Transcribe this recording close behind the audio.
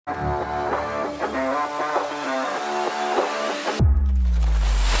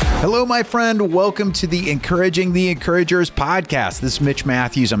Hello, my friend. Welcome to the Encouraging the Encouragers podcast. This is Mitch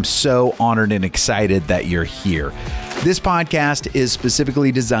Matthews. I'm so honored and excited that you're here. This podcast is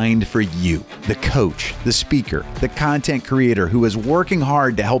specifically designed for you, the coach, the speaker, the content creator who is working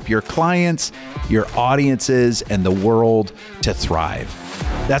hard to help your clients, your audiences, and the world to thrive.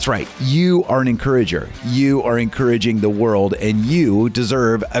 That's right. You are an encourager. You are encouraging the world, and you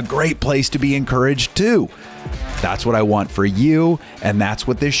deserve a great place to be encouraged too. That's what I want for you, and that's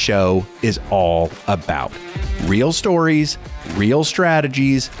what this show is all about. Real stories, real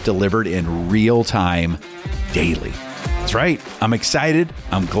strategies delivered in real time daily. That's right. I'm excited.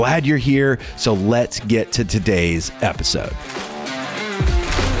 I'm glad you're here. So let's get to today's episode.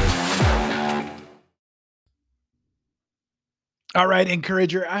 All right,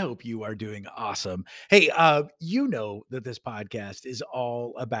 encourager, I hope you are doing awesome. Hey, you know that this podcast is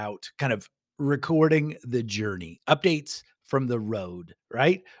all about kind of recording the journey, updates from the road,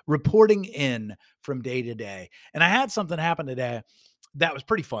 right? Reporting in from day to day. And I had something happen today that was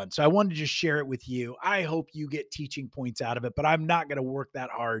pretty fun. So I wanted to just share it with you. I hope you get teaching points out of it, but I'm not going to work that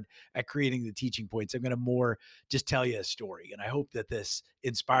hard at creating the teaching points. I'm going to more just tell you a story. And I hope that this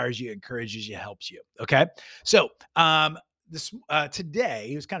inspires you, encourages you, helps you. Okay. So, today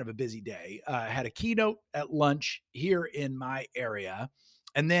it was kind of a busy day. I had a keynote at lunch here in my area,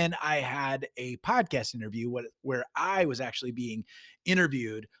 and then I had a podcast interview where I was actually being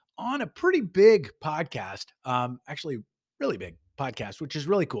interviewed on a pretty big podcast, actually really big podcast, which is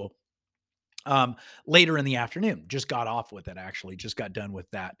really cool. Later in the afternoon, just got off with it. Actually, just got done with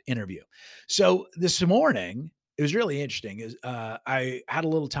that interview. So this morning, it was really interesting. Is I had a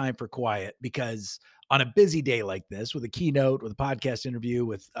little time for quiet because on a busy day like this, with a keynote, with a podcast interview,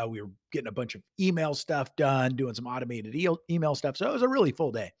 with we were getting a bunch of email stuff done, doing some automated email stuff. So it was a really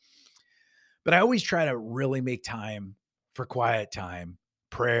full day. But I always try to really make time for quiet time,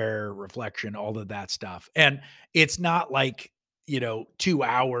 prayer, reflection, all of that stuff. And it's not like, 2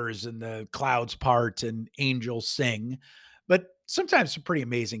 hours and the clouds part and angels sing, but sometimes some pretty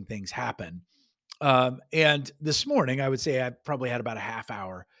amazing things happen. And this morning, I would say I probably had about a half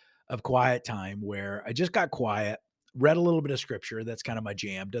hour of quiet time where I just got quiet, read a little bit of scripture. That's kind of my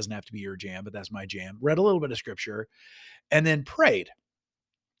jam. Doesn't have to be your jam, but that's my jam. Read a little bit of scripture and then prayed.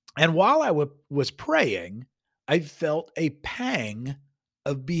 And while I was praying, I felt a pang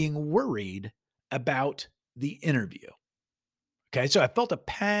of being worried about the interview. Okay. So I felt a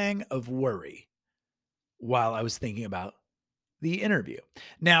pang of worry while I was thinking about the interview.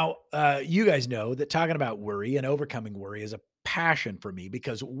 Now, you guys know that talking about worry and overcoming worry is a passion for me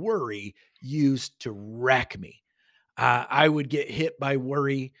because worry used to wreck me. I would get hit by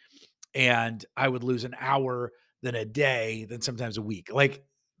worry and I would lose an hour, then a day, then sometimes a week. Like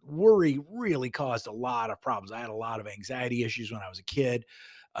worry really caused a lot of problems. I had a lot of anxiety issues when I was a kid,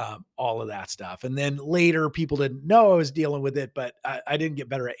 all of that stuff. And then later, people didn't know I was dealing with it, but I didn't get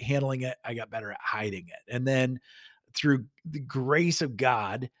better at handling it. I got better at hiding it. And then through the grace of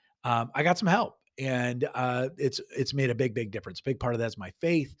God, I got some help, and it's made a big difference. A big part of that is my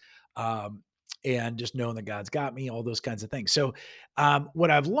faith. And just knowing that God's got me, all those kinds of things. So,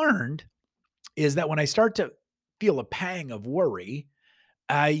 what I've learned is that when I start to feel a pang of worry,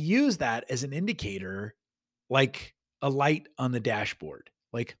 I use that as an indicator, like a light on the dashboard.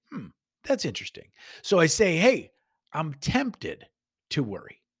 Like, that's interesting. So I say, hey, I'm tempted to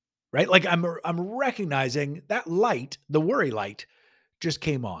worry, right? Like I'm recognizing that light, the worry light, just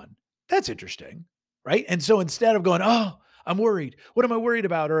came on. That's interesting, right? And so instead of going, oh, I'm worried. What am I worried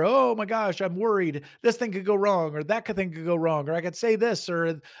about? Or, oh my gosh, I'm worried. This thing could go wrong, or thing could go wrong, or I could say this,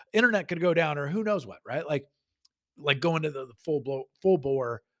 or the internet could go down, or who knows what, right? Like going to the full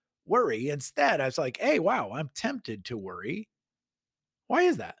bore worry. Instead, I was like, hey, wow, I'm tempted to worry. Why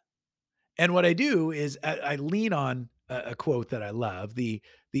is that? And what I do is I lean on a quote that I love. The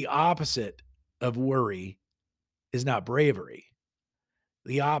opposite of worry is not bravery.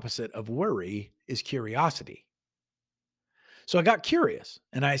 The opposite of worry is curiosity. So I got curious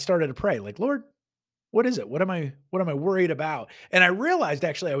and I started to pray, like, Lord, what is it? What am I worried about? And I realized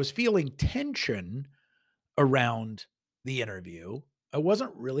actually I was feeling tension around the interview. I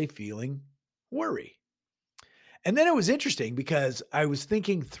wasn't really feeling worry. And then it was interesting because I was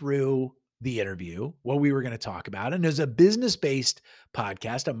thinking through the interview, what we were going to talk about. And there's a business based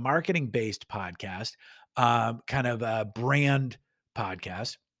podcast, a marketing based podcast, kind of a brand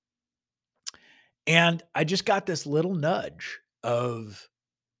podcast. And I just got this little nudge of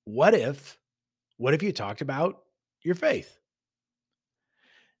what if, what if you talked about your faith?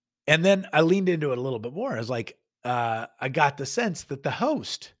 And then I leaned into it a little bit more. I was like, I got the sense that the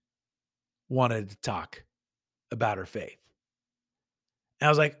host wanted to talk about her faith. And I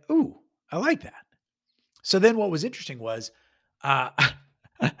was like, ooh, I like that. So then what was interesting was uh,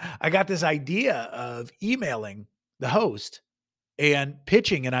 I got this idea of emailing the host and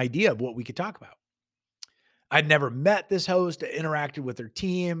pitching an idea of what we could talk about. I'd never met this host, interacted with their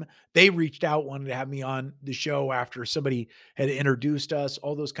team. They reached out, wanted to have me on the show after somebody had introduced us,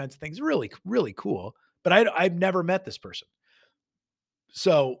 all those kinds of things. Really, really cool. But I've never met this person.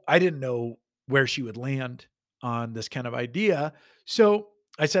 So I didn't know where she would land on this kind of idea. So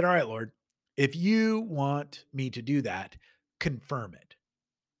I said, all right, Lord, if you want me to do that, confirm it.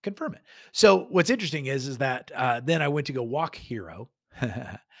 Confirm it. So what's interesting is that then I went to go walk Hero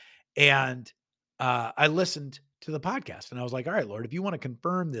and I listened to the podcast and I was like, all right, Lord, if you want to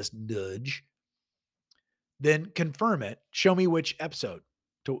confirm this nudge, then confirm it. Show me which episode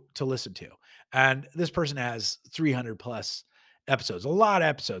to listen to. And this person has 300 plus episodes, a lot of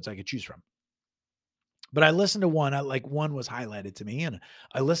episodes I could choose from. But I listened to one, one was highlighted to me and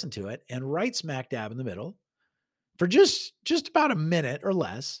I listened to it and right smack dab in the middle for just about a minute or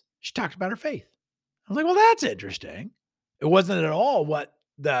less, she talked about her faith. I was like, well, that's interesting. It wasn't at all what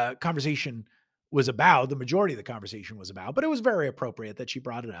the conversation was about. The majority of the conversation was about, but it was very appropriate that she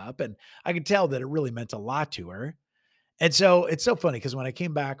brought it up. And I could tell that it really meant a lot to her. And so it's so funny because when I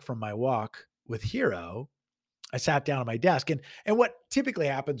came back from my walk with Hero, I sat down at my desk and what typically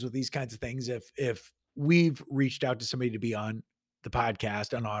happens with these kinds of things, if we've reached out to somebody to be on the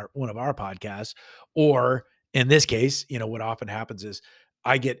podcast on our one of our podcasts, or in this case, what often happens is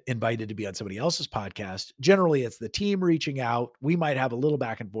I get invited to be on somebody else's podcast. Generally, it's the team reaching out. We might have a little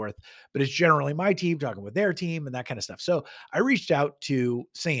back and forth, but it's generally my team talking with their team and that kind of stuff. So I reached out to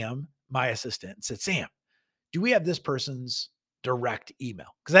Sam, my assistant, and said, Sam, do we have this person's direct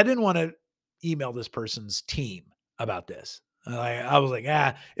email? Because I didn't want to email this person's team about this. I was like,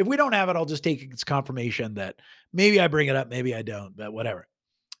 if we don't have it, I'll just take its confirmation that maybe I bring it up, maybe I don't, but whatever.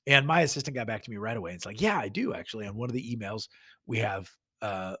 And my assistant got back to me right away. It's like, yeah, I do actually. On one of the emails, we have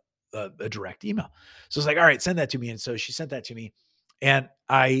uh, a direct email. So it's like, all right, send that to me. And so she sent that to me. And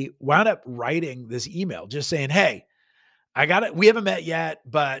I wound up writing this email just saying, hey, I got it. We haven't met yet,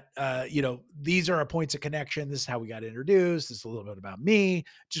 but these are our points of connection. This is how we got introduced. This is a little bit about me.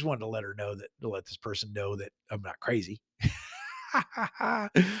 Just wanted to let her know that to let this person know that I'm not crazy.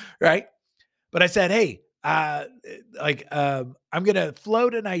 Right. But I said, hey, I'm gonna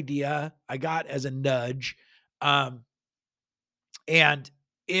float an idea I got as a nudge. Um, and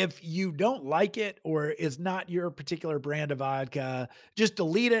if you don't like it or it's not your particular brand of vodka, just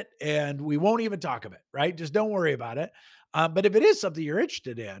delete it and we won't even talk of it, right? Just don't worry about it. But if it is something you're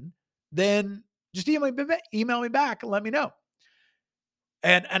interested in, then just email me back and let me know.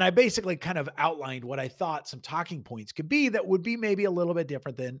 And I basically kind of outlined what I thought some talking points could be that would be maybe a little bit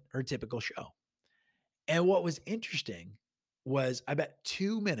different than her typical show. And what was interesting was I bet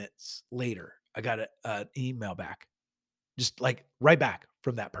 2 minutes later, I got an email back, just like right back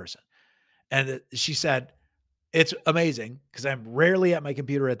from that person. And she said, it's amazing because I'm rarely at my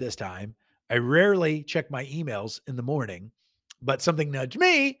computer at this time. I rarely check my emails in the morning, but something nudged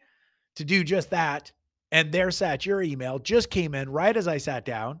me to do just that. And there sat your email, just came in right as I sat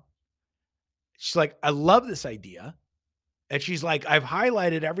down. She's like, I love this idea. And she's like, I've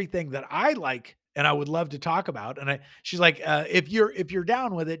highlighted everything that I like and I would love to talk about. And she's like, if you're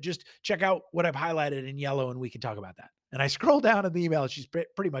down with it, just check out what I've highlighted in yellow and we can talk about that. And I scroll down in the email, and she's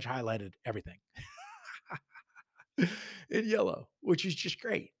pretty much highlighted everything in yellow, which is just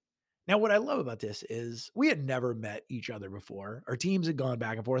great. Now, what I love about this is we had never met each other before. Our teams had gone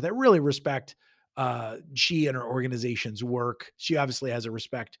back and forth. I really respect she and her organization's work. She obviously has a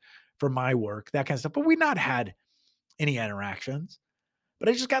respect for my work, that kind of stuff. But we not had any interactions. But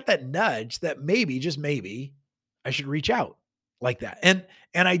I just got that nudge that maybe, just maybe, I should reach out like that. And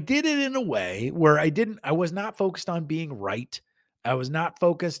I did it in a way where I was not focused on being right. I was not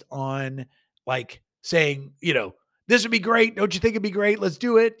focused on like saying, this would be great. Don't you think it'd be great? Let's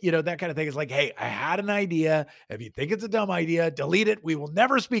do it. That kind of thing. It's like, hey, I had an idea. If you think it's a dumb idea, delete it. We will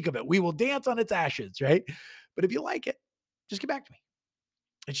never speak of it. We will dance on its ashes, right? But if you like it, just get back to me.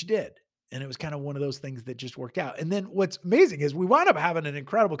 And she did. And it was kind of one of those things that just worked out. And then what's amazing is we wound up having an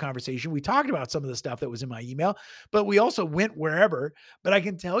incredible conversation. We talked about some of the stuff that was in my email, but we also went wherever. But I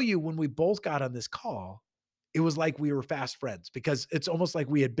can tell you when we both got on this call, it was like we were fast friends because it's almost like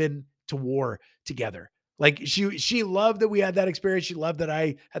we had been to war together. Like she loved that we had that experience. She loved that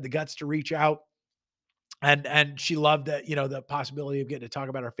I had the guts to reach out and she loved that, the possibility of getting to talk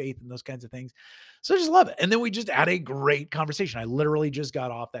about our faith and those kinds of things. So I just love it. And then we just had a great conversation. I literally just got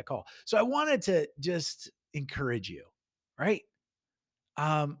off that call. So I wanted to just encourage you, right?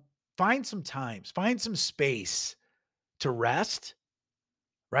 Um, find some times, find some space to rest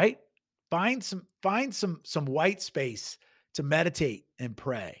right? Find some white space to meditate and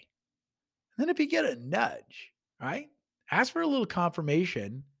pray. And then if you get a nudge, right? Ask for a little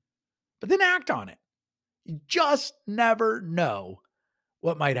confirmation, but then act on it. You just never know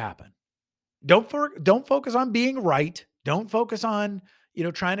what might happen. Don't focus on being right. Don't focus on,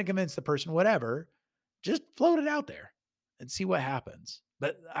 trying to convince the person, whatever. Just float it out there and see what happens.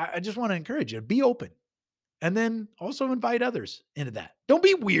 But I just want to encourage you to be open and then also invite others into that. Don't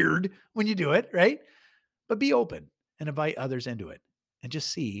be weird when you do it, right? But be open and invite others into it and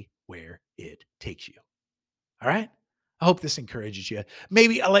just see where it takes you. All right. I hope this encourages you.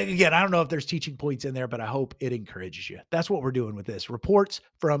 Maybe, again, I don't know if there's teaching points in there, but I hope it encourages you. That's what we're doing with this. Reports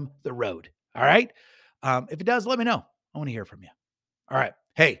from the road. All right. If it does, let me know. I want to hear from you. All right.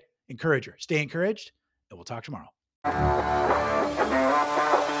 Hey, encourager, stay encouraged, and we'll talk tomorrow.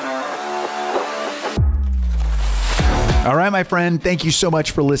 All right, my friend, thank you so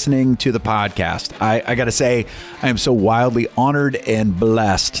much for listening to the podcast. I got to say, I am so wildly honored and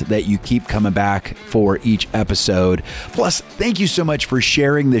blessed that you keep coming back for each episode. Plus, thank you so much for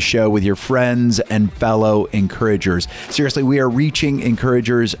sharing the show with your friends and fellow encouragers. Seriously, we are reaching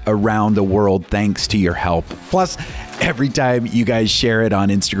encouragers around the world thanks to your help. Plus, every time you guys share it on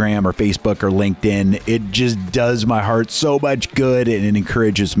Instagram or Facebook or LinkedIn, it just does my heart so much good and it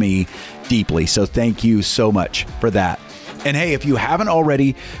encourages me deeply. So thank you so much for that. And hey, if you haven't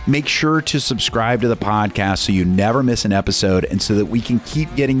already, make sure to subscribe to the podcast so you never miss an episode and so that we can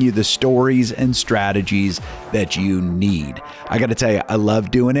keep getting you the stories and strategies that you need. I got to tell you, I love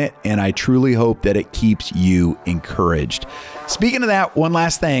doing it, and I truly hope that it keeps you encouraged. Speaking of that, one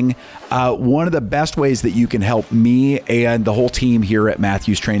last thing, one of the best ways that you can help me and the whole team here at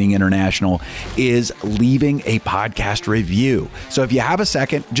Matthews Training International is leaving a podcast review. So if you have a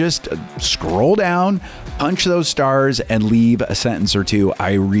second, just scroll down, punch those stars, and leave a sentence or two.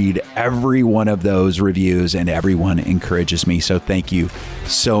 I read every one of those reviews and everyone encourages me. So thank you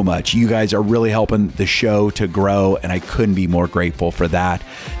so much. You guys are really helping the show to grow, and I couldn't be more grateful for that.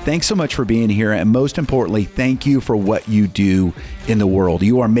 Thanks so much for being here. And most importantly, thank you for what you do in the world.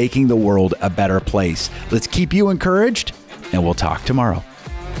 You are making the world a better place. Let's keep you encouraged, and we'll talk tomorrow.